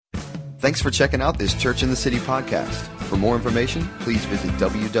Thanks for checking out this Church in the City podcast. For more information, please visit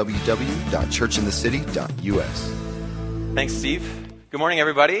www.churchinthecity.us. Thanks, Steve. Good morning,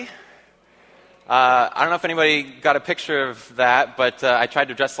 everybody. I don't know if anybody got a picture of that, but I tried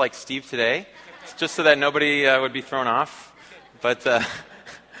to dress like Steve today, just so that nobody would be thrown off. But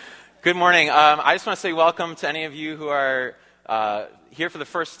good morning. I just want to say welcome to any of you who are here for the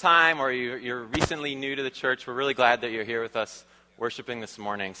first time or you're recently new to the church. We're really glad that you're here with us worshiping this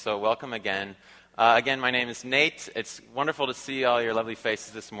morning. So welcome again. Again, my name is Nate. It's wonderful to see all your lovely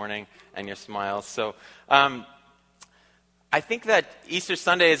faces this morning and your smiles. So I think that Easter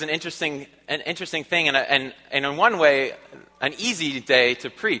Sunday is an interesting thing, and in one way, an easy day to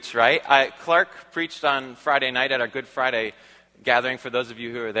preach, right? Clark preached on Friday night at our Good Friday gathering for those of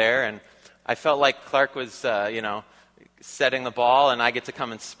you who are there, and I felt like Clark was, setting the ball, and I get to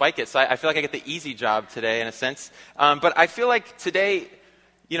come and spike it. So I feel like I get the easy job today, in a sense. But I feel like today,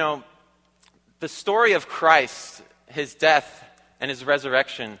 the story of Christ, his death and his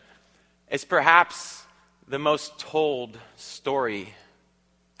resurrection, is perhaps the most told story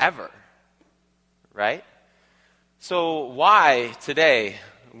ever, right? So why today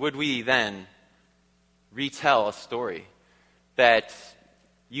would we then retell a story that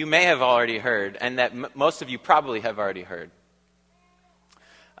you may have already heard and that most of you probably have already heard?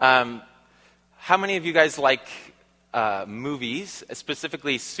 How many of you guys like movies,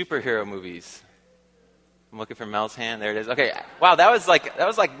 specifically superhero movies? I'm looking for Mel's hand. There it is. Okay. Wow, that was like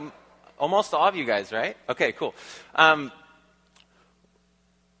almost all of you guys, right? Okay, cool. Why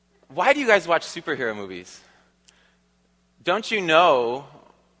do you guys watch superhero movies? Don't you know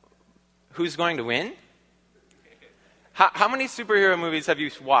who's going to win? How many superhero movies have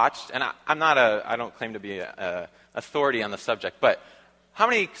you watched? And I don't claim to be an authority on the subject, but how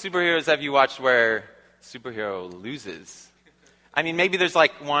many superheroes have you watched where superhero loses? I mean, maybe there's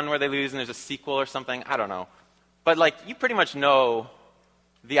like one where they lose and there's a sequel or something. I don't know. But you pretty much know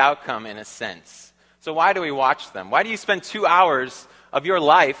the outcome in a sense. So why do we watch them? Why do you spend 2 hours of your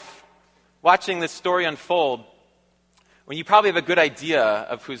life watching this story unfold when you probably have a good idea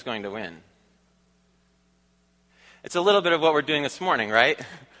of who's going to win? It's a little bit of what we're doing this morning, right?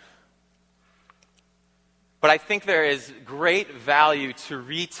 But I think there is great value to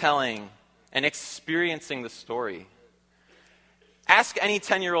retelling and experiencing the story. Ask any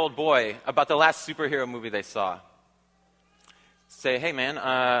 10-year-old boy about the last superhero movie they saw. Say, hey man,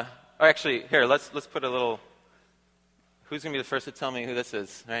 or actually, here, let's put a little, who's going to be the first to tell me who this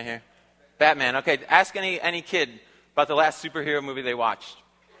is? Right here. Batman. Okay, ask any kid about the last superhero movie they watched.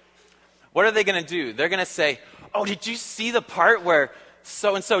 What are they going to do? They're going to say, oh, did you see the part where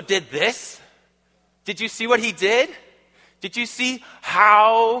so-and-so did this? Did you see what he did? Did you see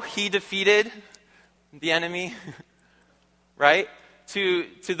how he defeated the enemy? Right? To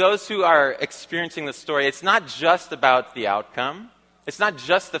those who are experiencing the story, it's not just about the outcome. It's not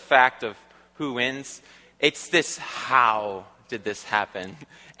just the fact of who wins. It's this, how did this happen?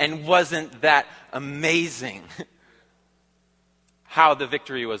 And wasn't that amazing how the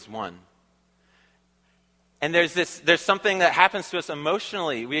victory was won? And there's something that happens to us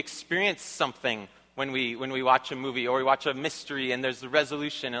emotionally. We experience something when we watch a movie or we watch a mystery and there's the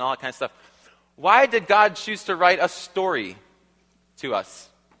resolution and all that kind of stuff. Why did God choose to write a story to us?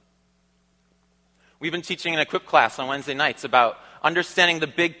 We've been teaching an Equip class on Wednesday nights about understanding the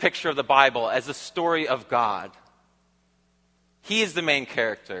big picture of the Bible as a story of God. He is the main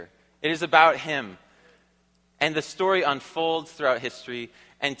character. It is about him. And the story unfolds throughout history.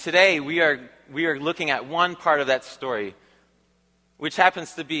 And today we are looking at one part of that story, which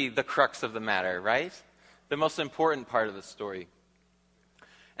happens to be the crux of the matter, right? The most important part of the story.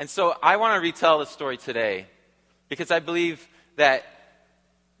 And so I want to retell the story today because I believe that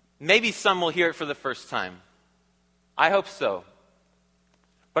maybe some will hear it for the first time. I hope so.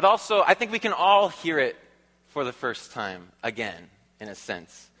 But also, I think we can all hear it for the first time again, in a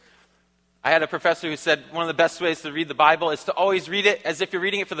sense. I had a professor who said one of the best ways to read the Bible is to always read it as if you're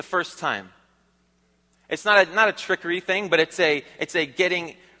reading it for the first time. It's not a trickery thing, but it's a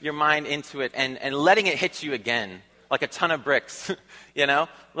getting your mind into it and letting it hit you again, like a ton of bricks,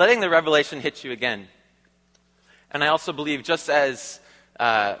 letting the revelation hit you again. And I also believe just as,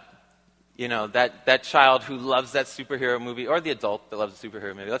 that child who loves that superhero movie, or the adult that loves the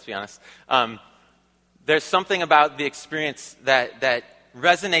superhero movie, let's be honest, there's something about the experience that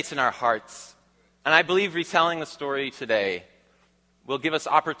resonates in our hearts. And I believe retelling the story today will give us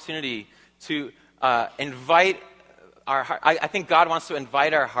opportunity to invite our heart. I think God wants to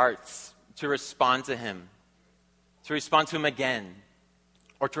invite our hearts to respond to him, to respond to him again,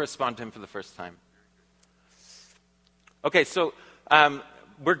 or to respond to him for the first time. Okay, so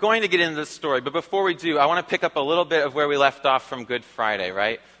we're going to get into this story, but before we do, I want to pick up a little bit of where we left off from Good Friday,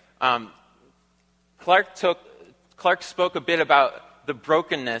 right? Clark spoke a bit about the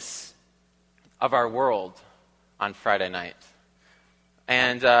brokenness of our world on Friday night.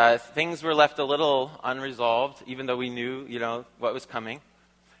 And things were left a little unresolved, even though we knew, what was coming.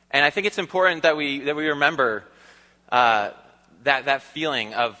 And I think it's important that we remember that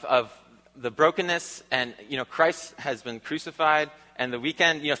feeling of the brokenness, and Christ has been crucified, and the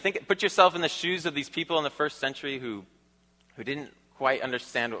weekend. Put yourself in the shoes of these people in the first century who didn't quite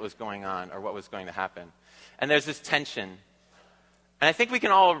understand what was going on or what was going to happen, and there's this tension, and I think we can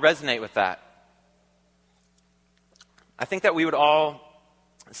all resonate with that. I think that we would all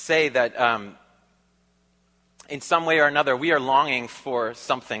say that in some way or another we are longing for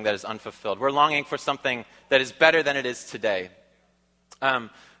something that is unfulfilled. We're longing for something that is better than it is today.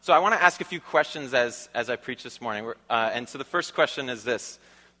 So I want to ask a few questions as I preach this morning. And so the first question is this.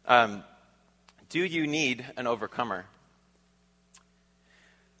 Do you need an overcomer?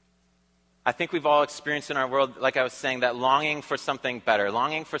 I think we've all experienced in our world, like I was saying, that longing for something better,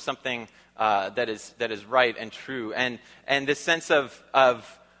 longing for something that is right and true, and this sense of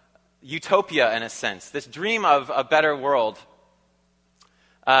utopia, in a sense, this dream of a better world.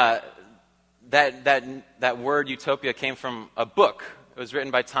 That word utopia came from a book. It was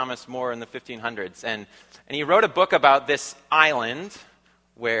written by Thomas More in the 1500s. And he wrote a book about this island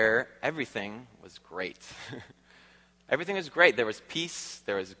where everything was great. Everything was great. There was peace.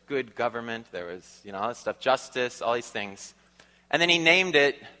 There was good government. There was, all this stuff, justice, all these things. And then he named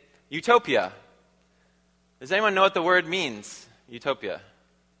it Utopia. Does anyone know what the word means, utopia? It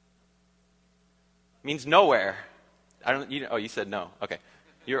means nowhere. You said no. Okay.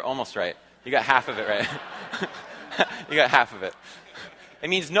 You're almost right. You got half of it right. You got half of it. It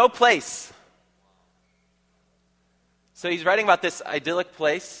means no place. So he's writing about this idyllic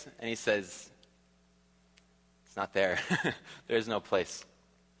place, and he says, it's not there. There's no place.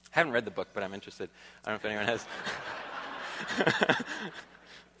 I haven't read the book, but I'm interested. I don't know if anyone has.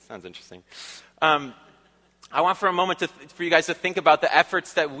 Sounds interesting. I want for a moment for you guys to think about the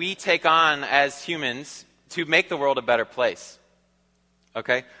efforts that we take on as humans to make the world a better place.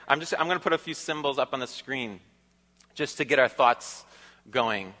 Okay? I'm going to put a few symbols up on the screen just to get our thoughts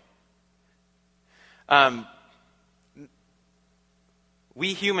going.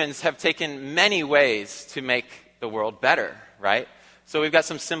 We humans have taken many ways to make the world better, right? So we've got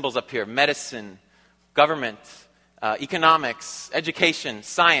some symbols up here: medicine, government, economics, education,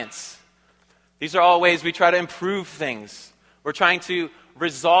 science. These are all ways we try to improve things. We're trying to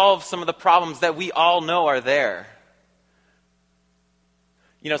resolve some of the problems that we all know are there.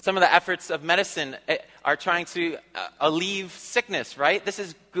 Some of the efforts of medicine are trying to alleviate sickness, right? This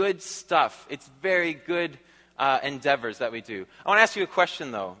is good stuff. It's very good endeavors that we do. I want to ask you a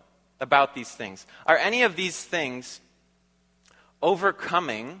question, though, about these things. Are any of these things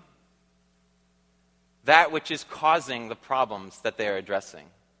overcoming that which is causing the problems that they are addressing?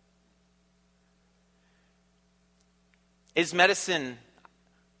 Is medicine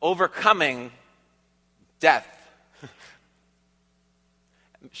overcoming death?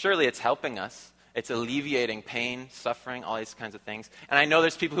 Surely it's helping us. It's alleviating pain, suffering, all these kinds of things. And I know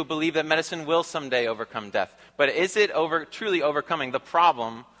there's people who believe that medicine will someday overcome death. But is it truly overcoming the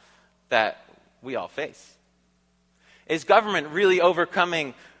problem that we all face? Is government really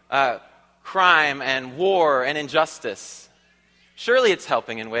overcoming crime and war and injustice? Surely it's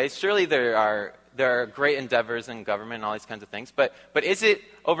helping in ways. Surely there are great endeavors in government and all these kinds of things. But is it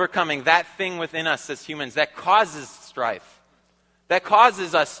overcoming that thing within us as humans that causes strife? That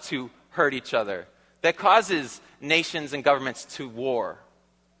causes us to hurt each other? That causes nations and governments to war?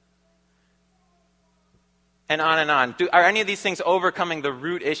 And on and on. Are any of these things overcoming the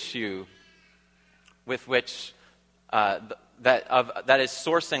root issue with which that is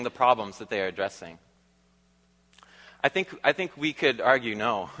sourcing the problems that they are addressing? I think we could argue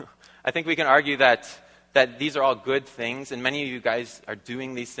no. I think we can argue that these are all good things, and many of you guys are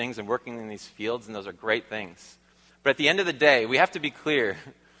doing these things and working in these fields, and those are great things. But at the end of the day, we have to be clear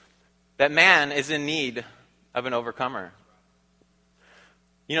that man is in need of an overcomer.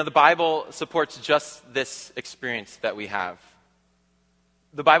 The Bible supports just this experience that we have.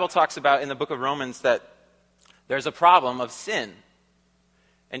 The Bible talks about in the book of Romans that there's a problem of sin.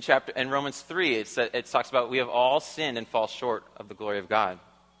 In Romans 3, it talks about we have all sinned and fall short of the glory of God.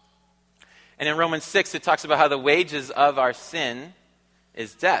 And in Romans 6, it talks about how the wages of our sin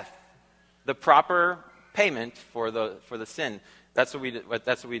is death. The proper payment for the sin. That's what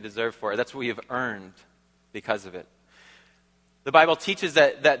we deserve for it. That's what we have earned because of it. The Bible teaches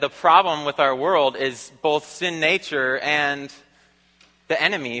that the problem with our world is both sin nature and the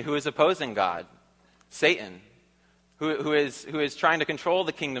enemy who is opposing God, Satan, who is trying to control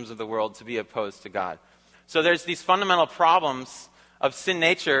the kingdoms of the world to be opposed to God. So there's these fundamental problems of sin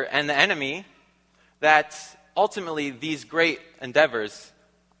nature and the enemy that ultimately these great endeavors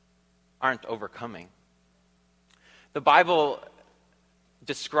aren't overcoming. The Bible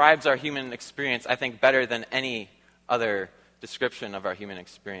describes our human experience, I think, better than any other description of our human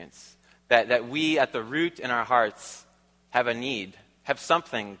experience. That we, at the root in our hearts, have a need, have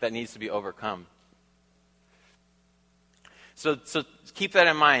something that needs to be overcome. So keep that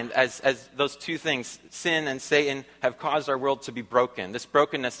in mind as those two things, sin and Satan, have caused our world to be broken. This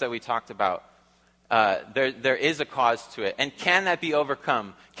brokenness that we talked about, there is a cause to it. And can that be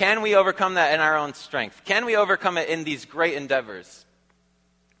overcome? Can we overcome that in our own strength? Can we overcome it in these great endeavors?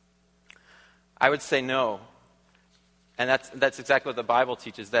 I would say no. And that's exactly what the Bible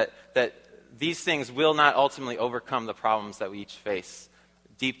teaches, that these things will not ultimately overcome the problems that we each face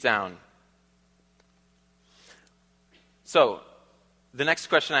deep down. So, the next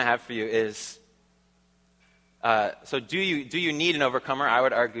question I have for you is, so do you need an overcomer? I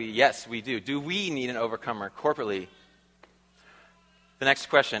would argue, yes, we do. Do we need an overcomer corporately? The next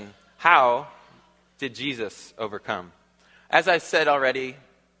question, how did Jesus overcome? As I said already,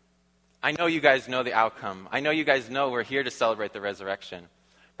 I know you guys know the outcome. I know you guys know we're here to celebrate the resurrection.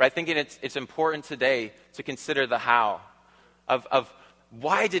 But I think it's important today to consider the how of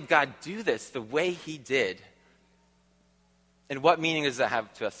why did God do this the way he did? And what meaning does that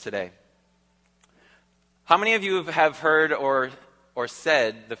have to us today? How many of you have heard or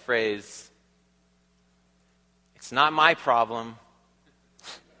said the phrase, "It's not my problem"?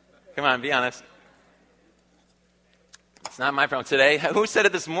 Come on, be honest. It's not my problem. Today, who said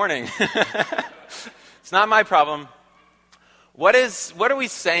it this morning? It's not my problem. What are we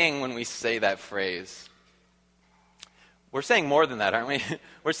saying when we say that phrase? We're saying more than that, aren't we?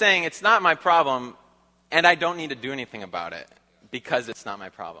 We're saying it's not my problem, and I don't need to do anything about it because it's not my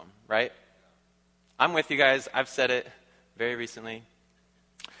problem, right? I'm with you guys. I've said it very recently.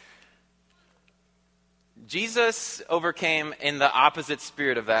 Jesus overcame in the opposite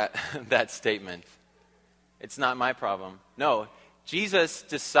spirit of that statement. It's not my problem. No, Jesus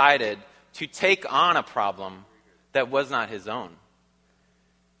decided to take on a problem that was not his own.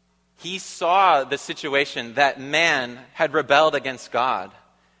 He saw the situation that man had rebelled against God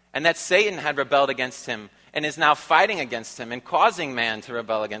and that Satan had rebelled against him and is now fighting against him and causing man to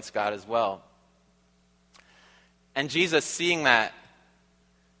rebel against God as well. And Jesus, seeing that,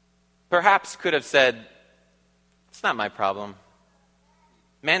 perhaps could have said, "It's not my problem.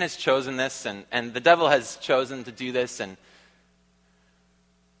 Man has chosen this, and the devil has chosen to do this,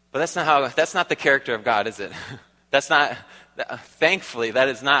 but that's not the character of God, is it? Thankfully, that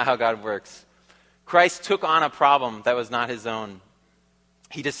is not how God works. Christ took on a problem that was not his own.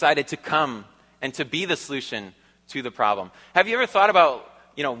 He decided to come and to be the solution to the problem. Have you ever thought about,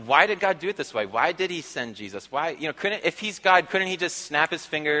 why did God do it this way? Why did he send Jesus? Why, if he's God, couldn't he just snap his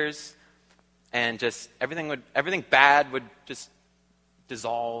fingers and just everything bad would just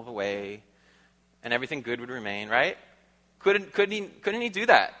dissolve away and everything good would remain, right? Couldn't he do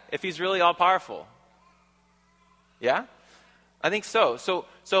that if he's really all powerful? Yeah? I think so.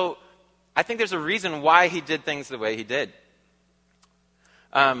 So I think there's a reason why he did things the way he did.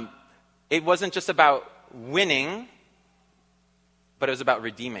 It wasn't just about winning, but it was about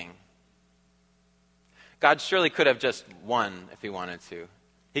redeeming. God surely could have just won if he wanted to.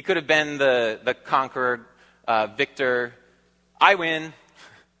 He could have been the conqueror, victor. I win.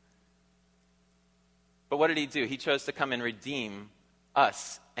 But what did he do? He chose to come and redeem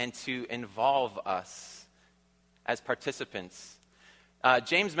us and to involve us as participants.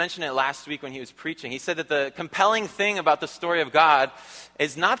 James mentioned it last week when he was preaching. He said that the compelling thing about the story of God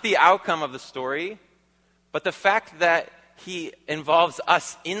is not the outcome of the story, but the fact that he involves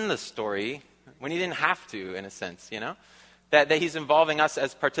us in the story when he didn't have to, in a sense, That he's involving us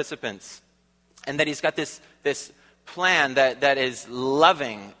as participants. And that he's got this plan that is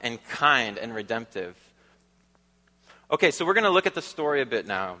loving and kind and redemptive. Okay, so we're going to look at the story a bit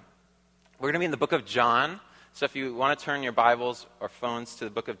now. We're going to be in the book of John. So if you want to turn your Bibles or phones to the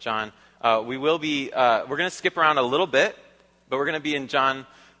book of John, we're going to skip around a little bit, but we're going to be in John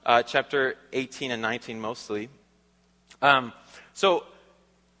chapter 18 and 19 mostly. So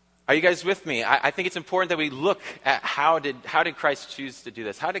are you guys with me? I think it's important that we look at how did Christ choose to do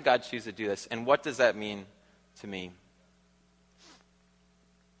this? How did God choose to do this? And what does that mean to me?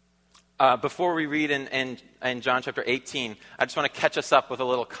 Before we read in John chapter 18, I just want to catch us up with a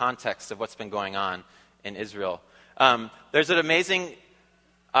little context of what's been going on in Israel. There's an amazing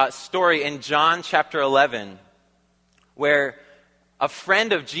story in John chapter 11 where a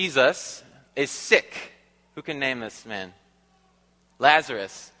friend of Jesus is sick. Who can name this man?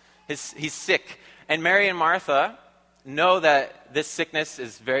 Lazarus. He's sick. And Mary and Martha know that this sickness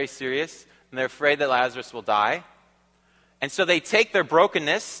is very serious, and they're afraid that Lazarus will die. And so they take their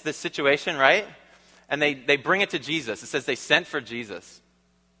brokenness, this situation, right? And they bring it to Jesus. It says they sent for Jesus.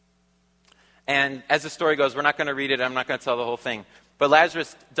 And as the story goes, we're not going to read it. I'm not going to tell the whole thing. But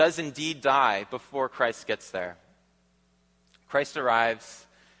Lazarus does indeed die before Christ gets there. Christ arrives,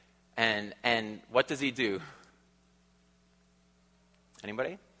 and what does he do?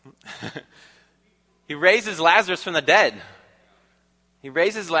 Anybody? He raises Lazarus from the dead. He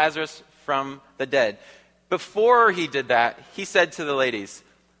raises Lazarus from the dead. Before he did that, he said to the ladies,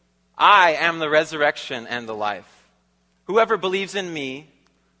 I am the resurrection and the life. Whoever believes in me,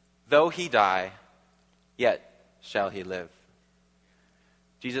 though he die, yet shall he live.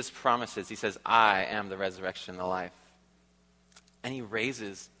 Jesus promises, he says, I am the resurrection and the life. And he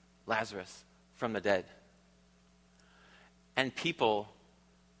raises Lazarus from the dead. And people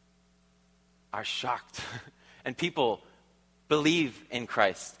are shocked. And people believe in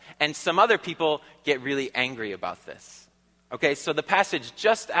Christ. And some other people get really angry about this. Okay, so the passage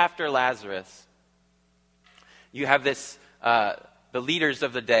just after Lazarus, you have this, the leaders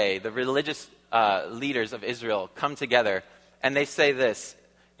of the day, the religious leaders of Israel come together, and they say this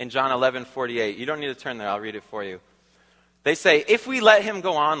in John 11:48. You don't need to turn there, I'll read it for you. They say, if we let him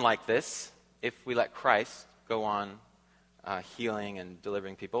go on like this, if we let Christ go on healing and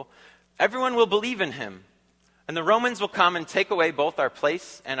delivering people, everyone will believe in him. And the Romans will come and take away both our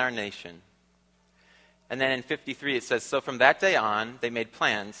place and our nation. And then in 53 it says, so from that day on, they made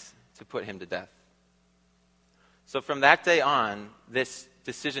plans to put him to death. So from that day on, this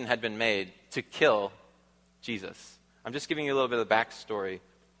decision had been made to kill Jesus. I'm just giving you a little bit of the backstory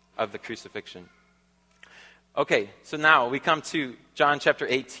of the crucifixion. Okay, so now we come to John chapter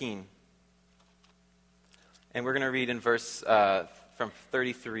 18. And we're going to read in verse from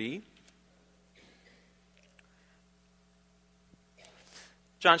 33.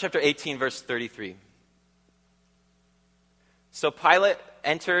 John chapter 18, verse 33. So Pilate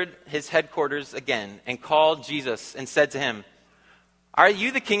entered his headquarters again and called Jesus and said to him, are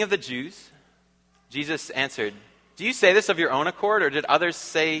you the king of the Jews? Jesus answered, do you say this of your own accord, or did others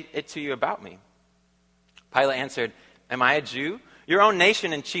say it to you about me? Pilate answered, am I a Jew? Your own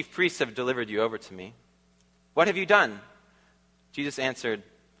nation and chief priests have delivered you over to me. What have you done? Jesus answered,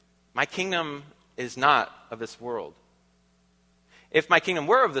 my kingdom is not of this world. If my kingdom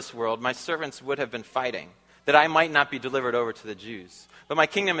were of this world, my servants would have been fighting, that I might not be delivered over to the Jews. But my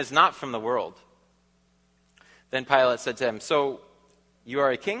kingdom is not from the world. Then Pilate said to him, so you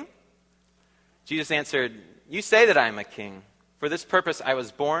are a king? Jesus answered, you say that I am a king. For this purpose I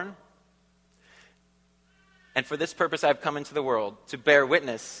was born, and for this purpose I have come into the world, to bear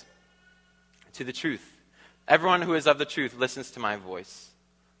witness to the truth. Everyone who is of the truth listens to my voice.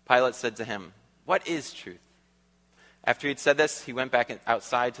 Pilate said to him, what is truth? After he had said this, he went back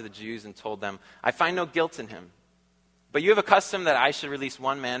outside to the Jews and told them, I find no guilt in him. But you have a custom that I should release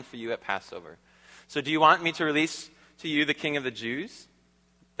one man for you at Passover. So do you want me to release to you the king of the Jews?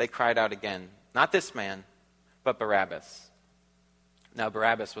 They cried out again, not this man, but Barabbas. Now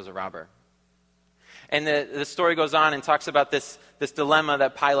Barabbas was a robber. And the story goes on and talks about this dilemma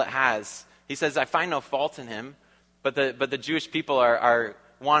that Pilate has. He says, I find no fault in him, but the Jewish people are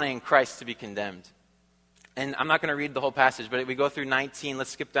wanting Christ to be condemned. And I'm not going to read the whole passage, but we go through 19.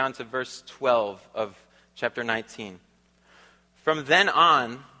 Let's skip down to verse 12 of chapter 19. From then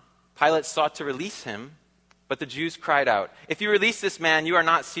on, Pilate sought to release him, but the Jews cried out, if you release this man, you are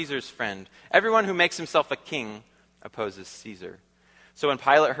not Caesar's friend. Everyone who makes himself a king opposes Caesar. So when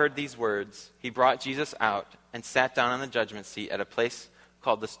Pilate heard these words, he brought Jesus out and sat down on the judgment seat at a place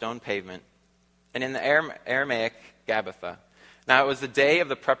called the Stone Pavement, and in the Aramaic, Gabbatha. Now it was the day of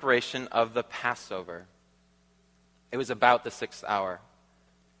the preparation of the Passover. It was about the 6th hour.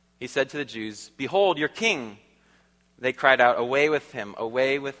 He said to the Jews, behold, your king. They cried out, away with him,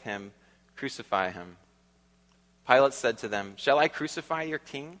 crucify him. Pilate said to them, shall I crucify your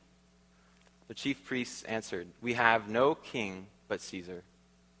king? The chief priests answered, we have no king but Caesar.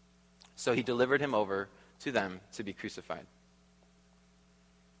 So he delivered him over to them to be crucified.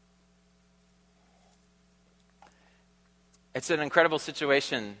 It's an incredible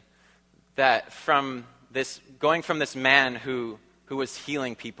situation that going from this man who was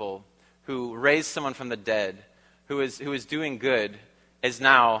healing people, who raised someone from the dead, who is doing good, is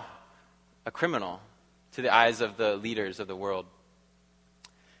now a criminal to the eyes of the leaders of the world.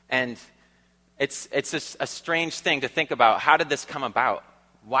 And it's just a strange thing to think about. How did this come about?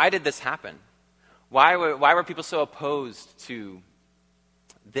 Why did this happen? Why were people so opposed to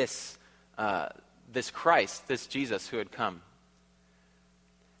this Christ, this Jesus who had come.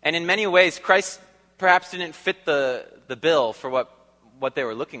 And in many ways, Christ perhaps didn't fit the bill for what they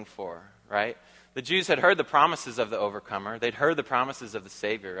were looking for, right? The Jews had heard the promises of the overcomer. They'd heard the promises of the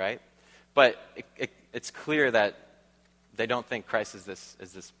Savior, right? But it's clear that they don't think Christ is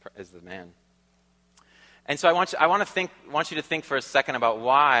the man. And so I want you to think for a second about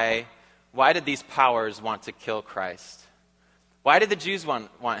why did these powers want to kill Christ? Why did the Jews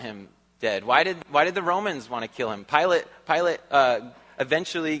want him dead? Why did the Romans want to kill him? Pilate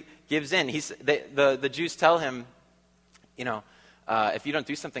eventually gives in. The Jews tell him, if you don't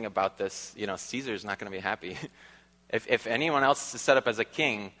do something about this, Caesar's not going to be happy. If anyone else is set up as a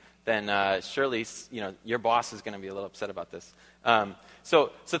king, then surely your boss is going to be a little upset about this. So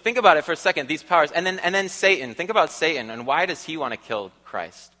think about it for a second. These powers, and then Satan. Think about Satan, and why does he want to kill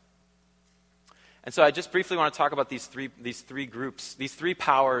Christ? And so I just briefly want to talk about these three groups, these three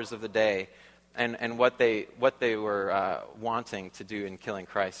powers of the day, and what they were wanting to do in killing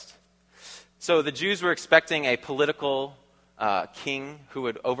Christ. So the Jews were expecting a political king who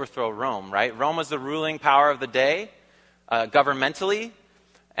would overthrow Rome, right? Rome was the ruling power of the day, governmentally,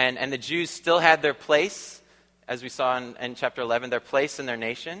 and the Jews still had their place, as we saw in chapter 11, their place in their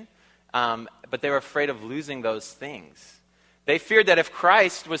nation, but they were afraid of losing those things. They feared that if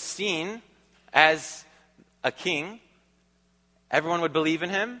Christ was seen as a king, everyone would believe in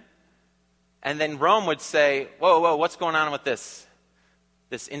him, and then Rome would say, whoa, what's going on with this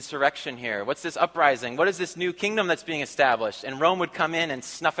insurrection here? What's this uprising? What is this new kingdom that's being established? And Rome would come in and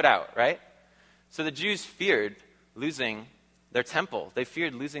snuff it out, right? So the Jews feared losing their temple. They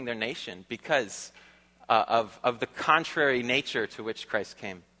feared losing their nation because of the contrary nature to which Christ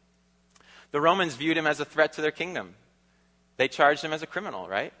came. The Romans viewed him as a threat to their kingdom. They charged him as a criminal,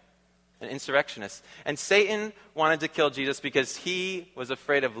 right? An insurrectionist. And Satan wanted to kill Jesus because he was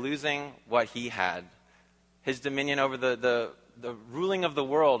afraid of losing what he had. His dominion over the ruling of the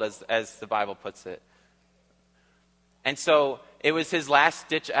world, as the Bible puts it. And so it was his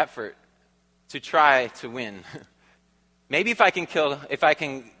last-ditch effort to try to win. Maybe if I can kill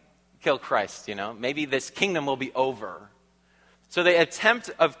Christ, maybe this kingdom will be over. So the attempt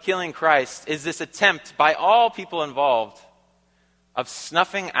of killing Christ is this attempt by all people involved of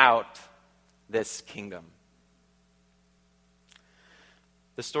snuffing out this kingdom.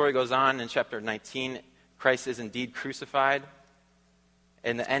 The story goes on in chapter 19. Christ is indeed crucified.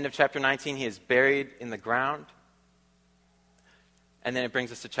 In the end of chapter 19, he is buried in the ground. And then it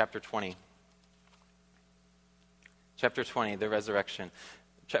brings us to chapter 20. Chapter 20, the resurrection.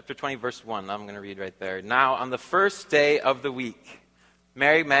 Chapter 20, verse 1, I'm going to read right there. Now, on the first day of the week,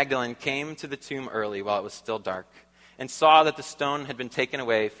 Mary Magdalene came to the tomb early while it was still dark and saw that the stone had been taken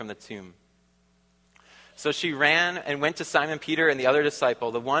away from the tomb. So she ran and went to Simon Peter and the other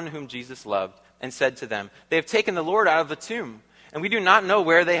disciple, the one whom Jesus loved, and said to them, "They have taken the Lord out of the tomb, and we do not know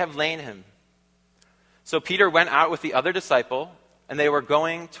where they have laid him." So Peter went out with the other disciple, and they were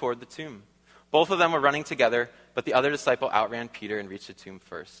going toward the tomb. Both of them were running together, but the other disciple outran Peter and reached the tomb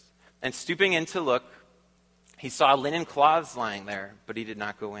first. And stooping in to look, he saw linen cloths lying there, but he did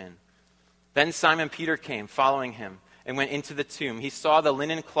not go in. Then Simon Peter came, following him, and went into the tomb. He saw the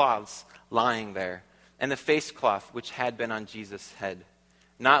linen cloths lying there, and the face cloth which had been on Jesus' head,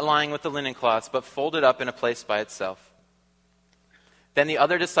 not lying with the linen cloths, but folded up in a place by itself. Then the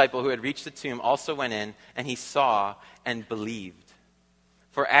other disciple who had reached the tomb also went in, and he saw and believed.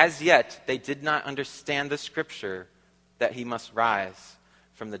 For as yet they did not understand the scripture that he must rise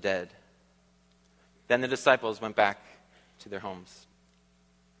from the dead. Then the disciples went back to their homes.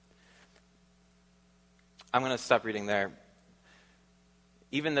 I'm going to stop reading there.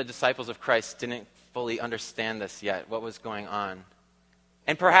 Even the disciples of Christ didn't fully understand this yet, what was going on.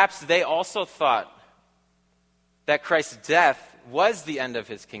 And perhaps they also thought that Christ's death was the end of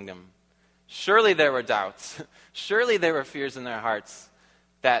his kingdom. Surely there were doubts. Surely there were fears in their hearts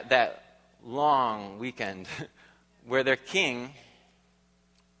that long weekend where their king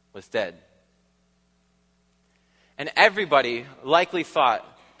was dead. And everybody likely thought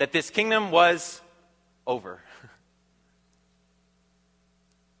that this kingdom was over.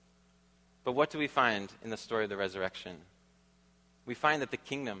 But what do we find in the story of the resurrection? We find that the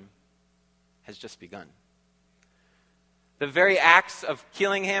kingdom has just begun. The very acts of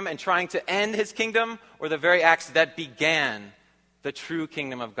killing him and trying to end his kingdom were the very acts that began the true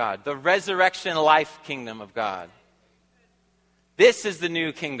kingdom of God, the resurrection life kingdom of God. This is the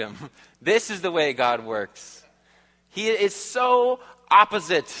new kingdom. This is the way God works. He is so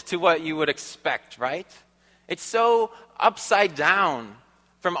opposite to what you would expect, right? It's so upside down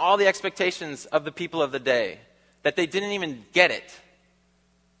from all the expectations of the people of the day that they didn't even get it.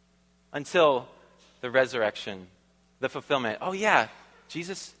 until the resurrection, the fulfillment. Oh yeah,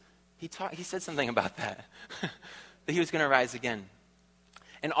 Jesus, he said something about that, that he was going to rise again.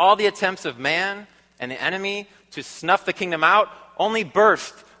 And all the attempts of man and the enemy to snuff the kingdom out only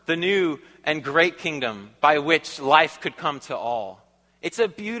birthed the new and great kingdom by which life could come to all. It's a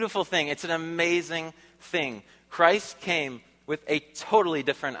beautiful thing. It's an amazing thing. Christ came with a totally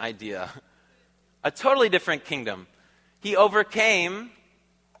different idea, a totally different kingdom. He overcame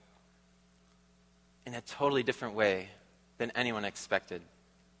in a totally different way than anyone expected.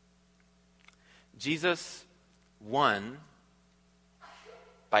 Jesus won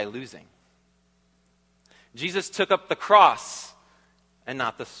by losing. Jesus took up the cross and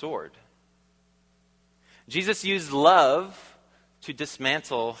not the sword. Jesus used love to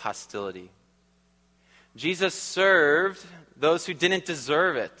dismantle hostility. Jesus served those who didn't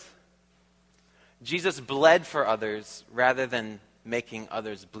deserve it. Jesus bled for others rather than making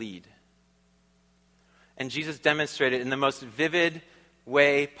others bleed. And Jesus demonstrated in the most vivid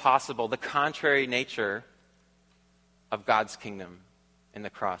way possible the contrary nature of God's kingdom in the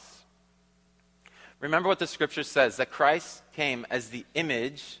cross. Remember what the scripture says, that Christ came as the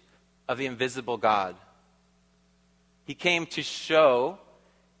image of the invisible God. He came to show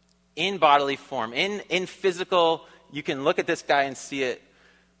in bodily form, in physical, you can look at this guy and see it.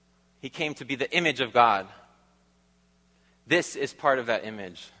 He came to be the image of God. This is part of that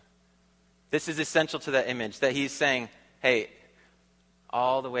image. This is essential to that image, that he's saying, hey,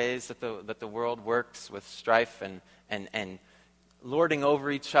 all the ways that the world works with strife and lording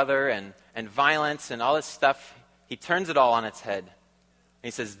over each other and violence and all this stuff, he turns it all on its head. And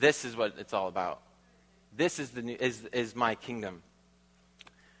he says, this is what it's all about. This is my kingdom.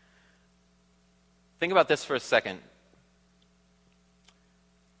 Think about this for a second.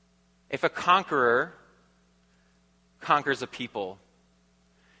 If a conqueror conquers a people,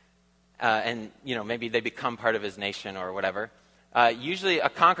 and maybe they become part of his nation or whatever, usually a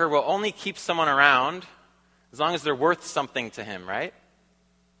conqueror will only keep someone around as long as they're worth something to him, right?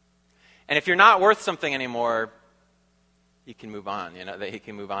 And if you're not worth something anymore, you can move on, that he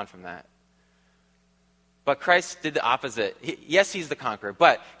can move on from that. But Christ did the opposite. Yes, he's the conqueror,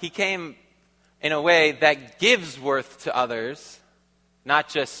 but he came in a way that gives worth to others, not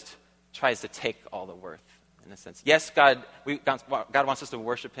just tries to take all the worth, in a sense. Yes, God wants us to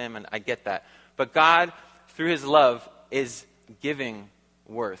worship him, and I get that. But God, through his love, is giving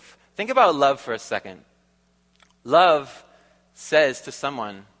worth. Think about love for a second. Love says to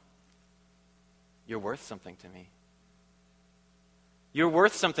someone, you're worth something to me. You're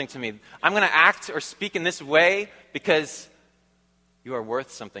worth something to me. I'm going to act or speak in this way because you are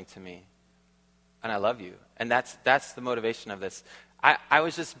worth something to me. And I love you. And that's the motivation of this. I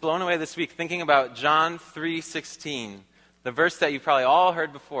was just blown away this week thinking about John 3:16, the verse that you probably all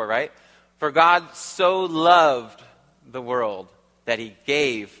heard before, right? For God so loved the world that he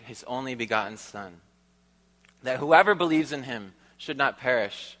gave his only begotten Son, that whoever believes in him should not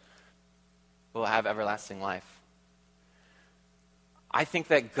perish, will have everlasting life. I think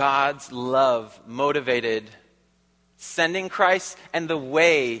that God's love motivated sending Christ and the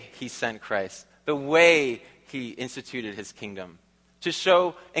way he sent Christ, the way he instituted his kingdom, to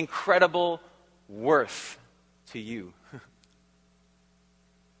show incredible worth to you.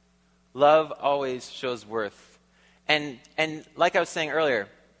 Love always shows worth. And like I was saying earlier,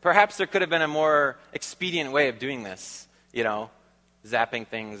 perhaps there could have been a more expedient way of doing this, zapping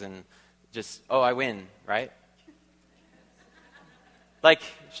things and just, I win, right? Like,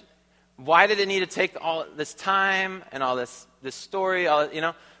 why did it need to take all this time and all this story,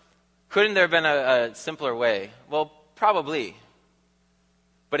 Couldn't there have been a simpler way? Well, probably.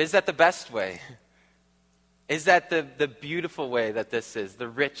 But is that the best way? Is that the beautiful way that this is, the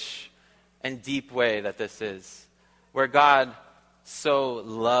rich and deep way that this is, where God so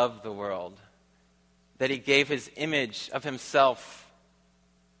loved the world that he gave his image of himself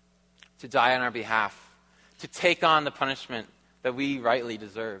to die on our behalf, to take on the punishment that we rightly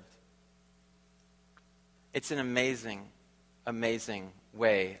deserved? It's an amazing, amazing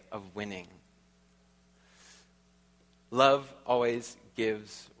way of winning. Love always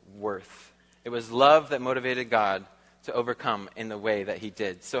gives worth. It was love that motivated God to overcome in the way that he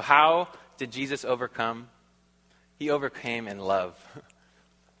did. So how did Jesus overcome? He overcame in love.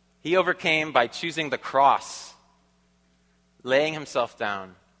 He overcame by choosing the cross, laying himself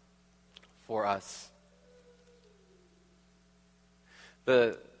down for us.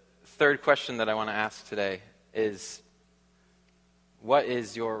 The third question that I want to ask today is, what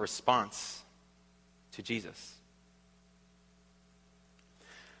is your response to Jesus?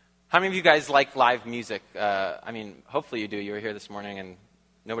 How many of you guys like live music? Hopefully you do. You were here this morning and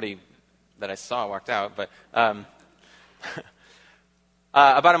nobody that I saw walked out. But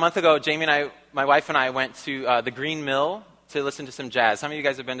about a month ago, Jamie and I, my wife and I, went to the Green Mill to listen to some jazz. How many of you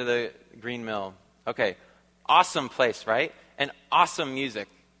guys have been to the Green Mill? Okay. Awesome place, right? And awesome music.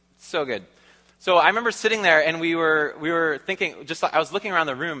 So good. So I remember sitting there, and we were thinking, just like I was looking around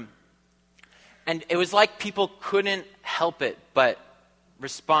the room, and it was like people couldn't help it but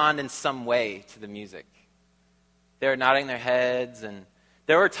respond in some way to the music. They were nodding their heads, and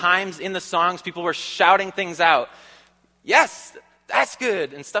there were times in the songs people were shouting things out. Yes, that's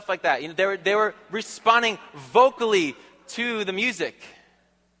good, and stuff like that. You know, they were responding vocally to the music.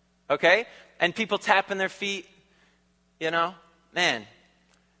 Okay? And people tapping their feet, you know? Man,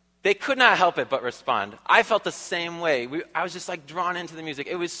 they could not help it but respond. I felt the same way. I was just like drawn into the music.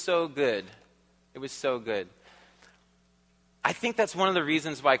 It was so good. It was so good. I think that's one of the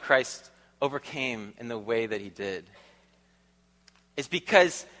reasons why Christ overcame in the way that he did. It's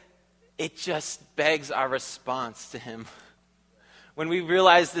because it just begs our response to him. When we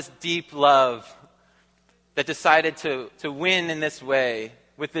realize this deep love that decided to win in this way,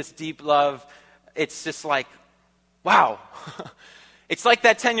 with this deep love, it's just like, wow. It's like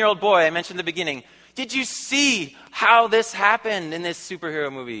that 10-year-old boy I mentioned at the beginning. Did you see how this happened in this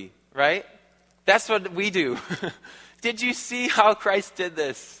superhero movie, right? That's what we do. Did you see how Christ did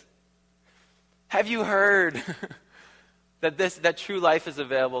this? Have you heard that true life is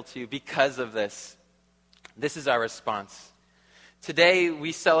available to you because of this? This is our response. Today,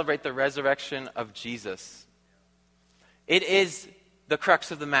 we celebrate the resurrection of Jesus. It is the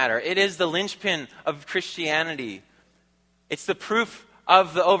crux of the matter. It is the linchpin of Christianity. It's the proof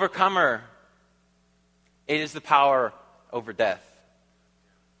of the overcomer. It is the power over death.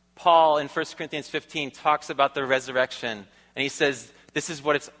 Paul in 1 Corinthians 15 talks about the resurrection, and he says, this is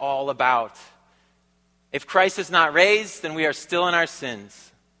what it's all about. If Christ is not raised, then we are still in our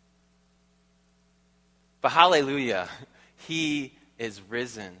sins. But hallelujah, he is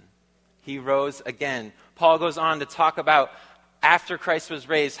risen. He rose again. Paul goes on to talk about, after Christ was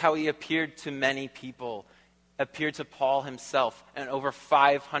raised, how he appeared to many people, appeared to Paul himself, and over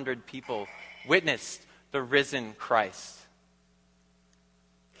 500 people witnessed the risen Christ.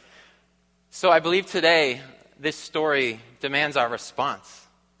 So I believe today, this story demands our response.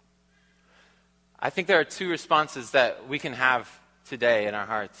 I think there are two responses that we can have today in our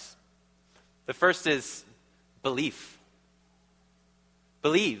hearts. The first is belief.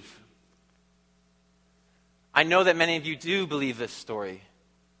 Believe. I know that many of you do believe this story,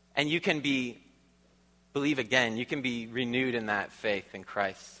 and you can believe again. You can be renewed in that faith in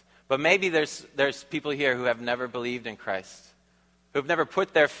Christ. But maybe there's people here who have never believed in Christ, who have never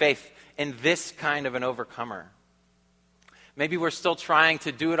put their faith in this kind of an overcomer. Maybe we're still trying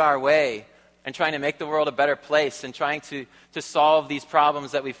to do it our way and trying to make the world a better place and trying to solve these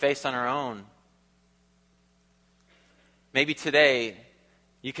problems that we face on our own. Maybe today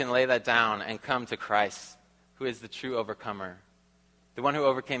you can lay that down and come to Christ, who is the true overcomer, the one who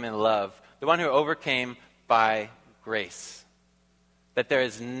overcame in love, the one who overcame by grace. That there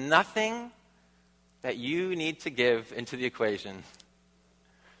is nothing that you need to give into the equation.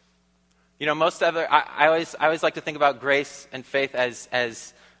 You know, I always like to think about grace and faith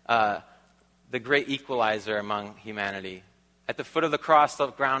as the great equalizer among humanity. At the foot of the cross, the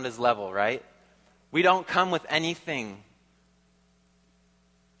ground is level, right? We don't come with anything.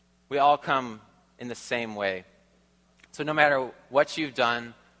 We all come in the same way. So no matter what you've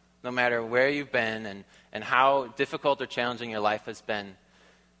done, no matter where you've been and how difficult or challenging your life has been,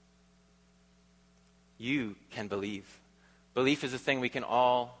 you can believe. Belief is a thing we can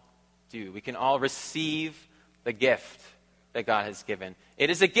all do. We can all receive the gift that God has given. It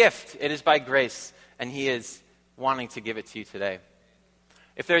is a gift. It is by grace, and he is wanting to give it to you today.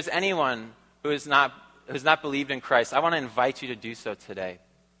 If there's anyone who has not believed in Christ, I want to invite you to do so today.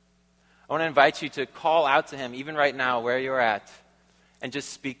 I want to invite you to call out to him, even right now, where you're at, and just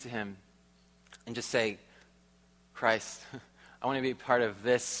speak to him and just say, Christ, I want to be part of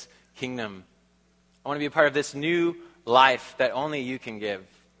this kingdom. I want to be a part of this new life that only you can give.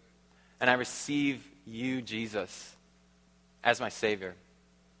 And I receive you, Jesus, as my Savior.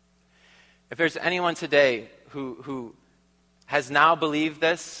 If there's anyone today who has now believed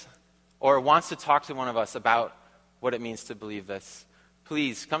this or wants to talk to one of us about what it means to believe this,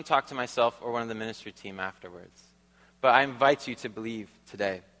 please come talk to myself or one of the ministry team afterwards. But I invite you to believe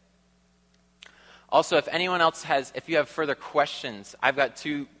today. Also, if anyone else if you have further questions, I've got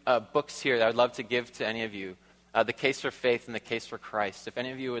two books here that I would love to give to any of you. The Case for Faith and The Case for Christ. If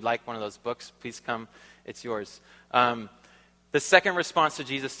any of you would like one of those books, please come. It's yours. The second response to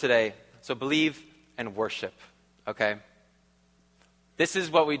Jesus today, so believe and worship, okay? This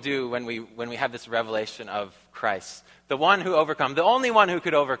is what we do when we have this revelation of Christ. The one who overcome, the only one who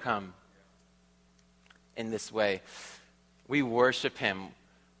could overcome in this way. We worship him.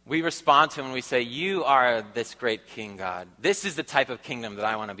 We respond to him when we say, you are this great King, God. This is the type of kingdom that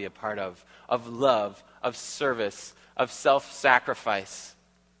I want to be a part of love, of service, of self-sacrifice.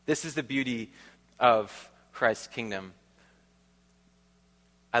 This is the beauty of Christ's kingdom.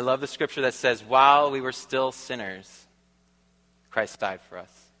 I love the scripture that says, while we were still sinners, Christ died for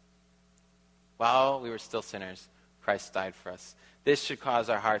us. While we were still sinners, Christ died for us. This should cause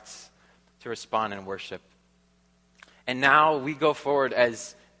our hearts to respond in worship. And now we go forward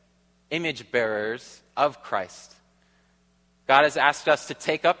as image bearers of Christ. God has asked us to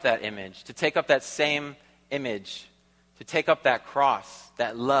take up that image, to take up that same image, to take up that cross,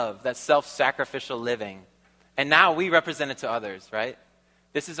 that love, that self-sacrificial living. And now we represent it to others, right?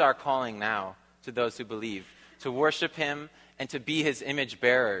 This is our calling now to those who believe, to worship him and to be his image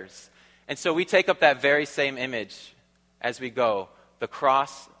bearers. And so we take up that very same image as we go, the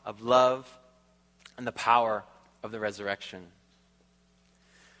cross of love and the power of the resurrection.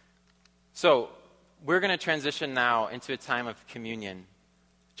 So we're going to transition now into a time of communion,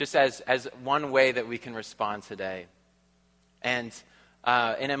 just as one way that we can respond today. And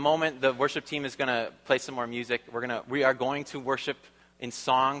in a moment, the worship team is going to play some more music. We are going to worship in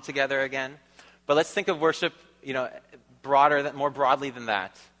song together again. But let's think of worship, more broadly than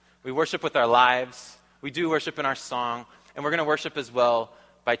that. We worship with our lives. We do worship in our song. And we're going to worship as well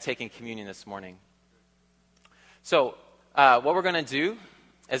by taking communion this morning. So what we're going to do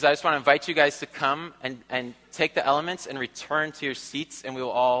is I just want to invite you guys to come and take the elements and return to your seats, and we will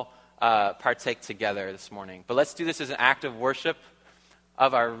all partake together this morning. But let's do this as an act of worship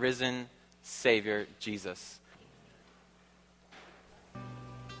of our risen Savior, Jesus.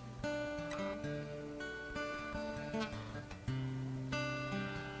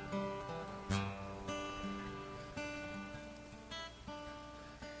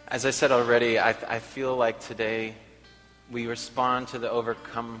 As I said already, I feel like today we respond to the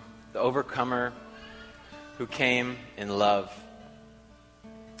overcomer who came in love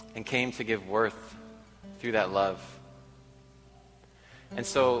and came to give worth through that love. And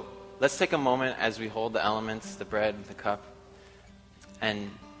so let's take a moment as we hold the elements, the bread, the cup,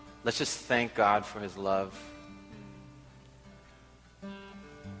 and let's just thank God for his love.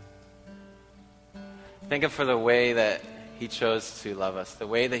 Thank him for the way that he chose to love us, the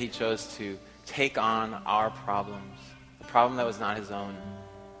way that he chose to take on our problems, the problem that was not his own,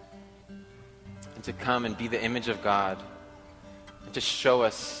 and to come and be the image of God, and to show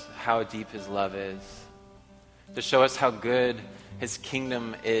us how deep his love is, to show us how good his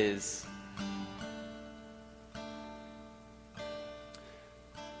kingdom is.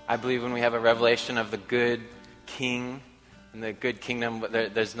 I believe when we have a revelation of the good king and the good kingdom,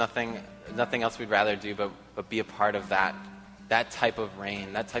 there's nothing else we'd rather do but be a part of that type of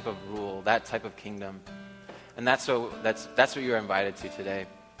reign, that type of rule, that type of kingdom. And that's what you're invited to today.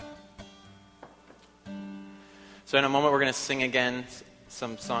 So in a moment, we're going to sing again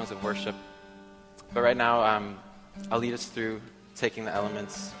some songs of worship. But right now, I'll lead us through taking the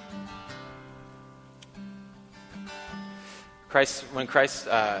elements.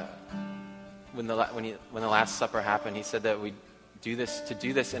 When the Last Supper happened, he said that we do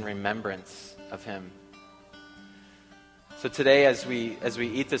this in remembrance of him. So today, as we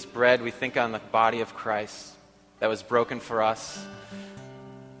eat this bread, we think on the body of Christ that was broken for us,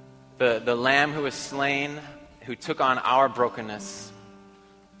 the Lamb who was slain, who took on our brokenness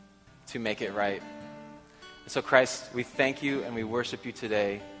to make it right. So Christ, we thank you and we worship you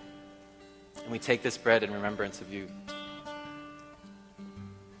today, and we take this bread in remembrance of you.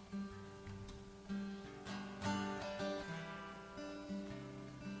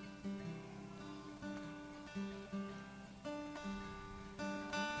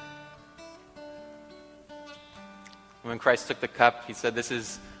 When Christ took the cup, he said, "This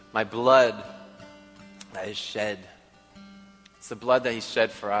is my blood that is shed." It's the blood that he shed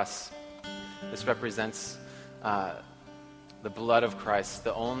for us. This represents the blood of Christ,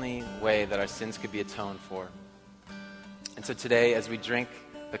 the only way that our sins could be atoned for. And so today, as we drink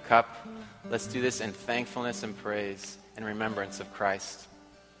the cup, let's do this in thankfulness and praise and remembrance of Christ.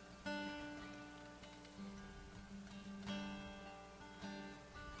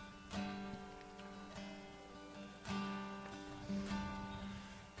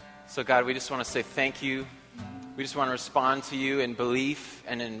 So God, we just want to say thank you. We just want to respond to you in belief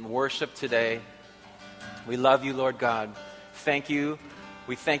and in worship today. We love you, Lord God. Thank you.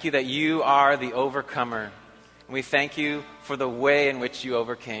 We thank you that you are the overcomer. And we thank you for the way in which you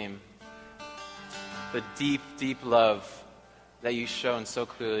overcame. The deep, deep love that you've shown so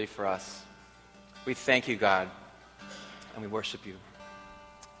clearly for us. We thank you, God, and we worship you.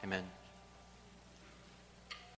 Amen.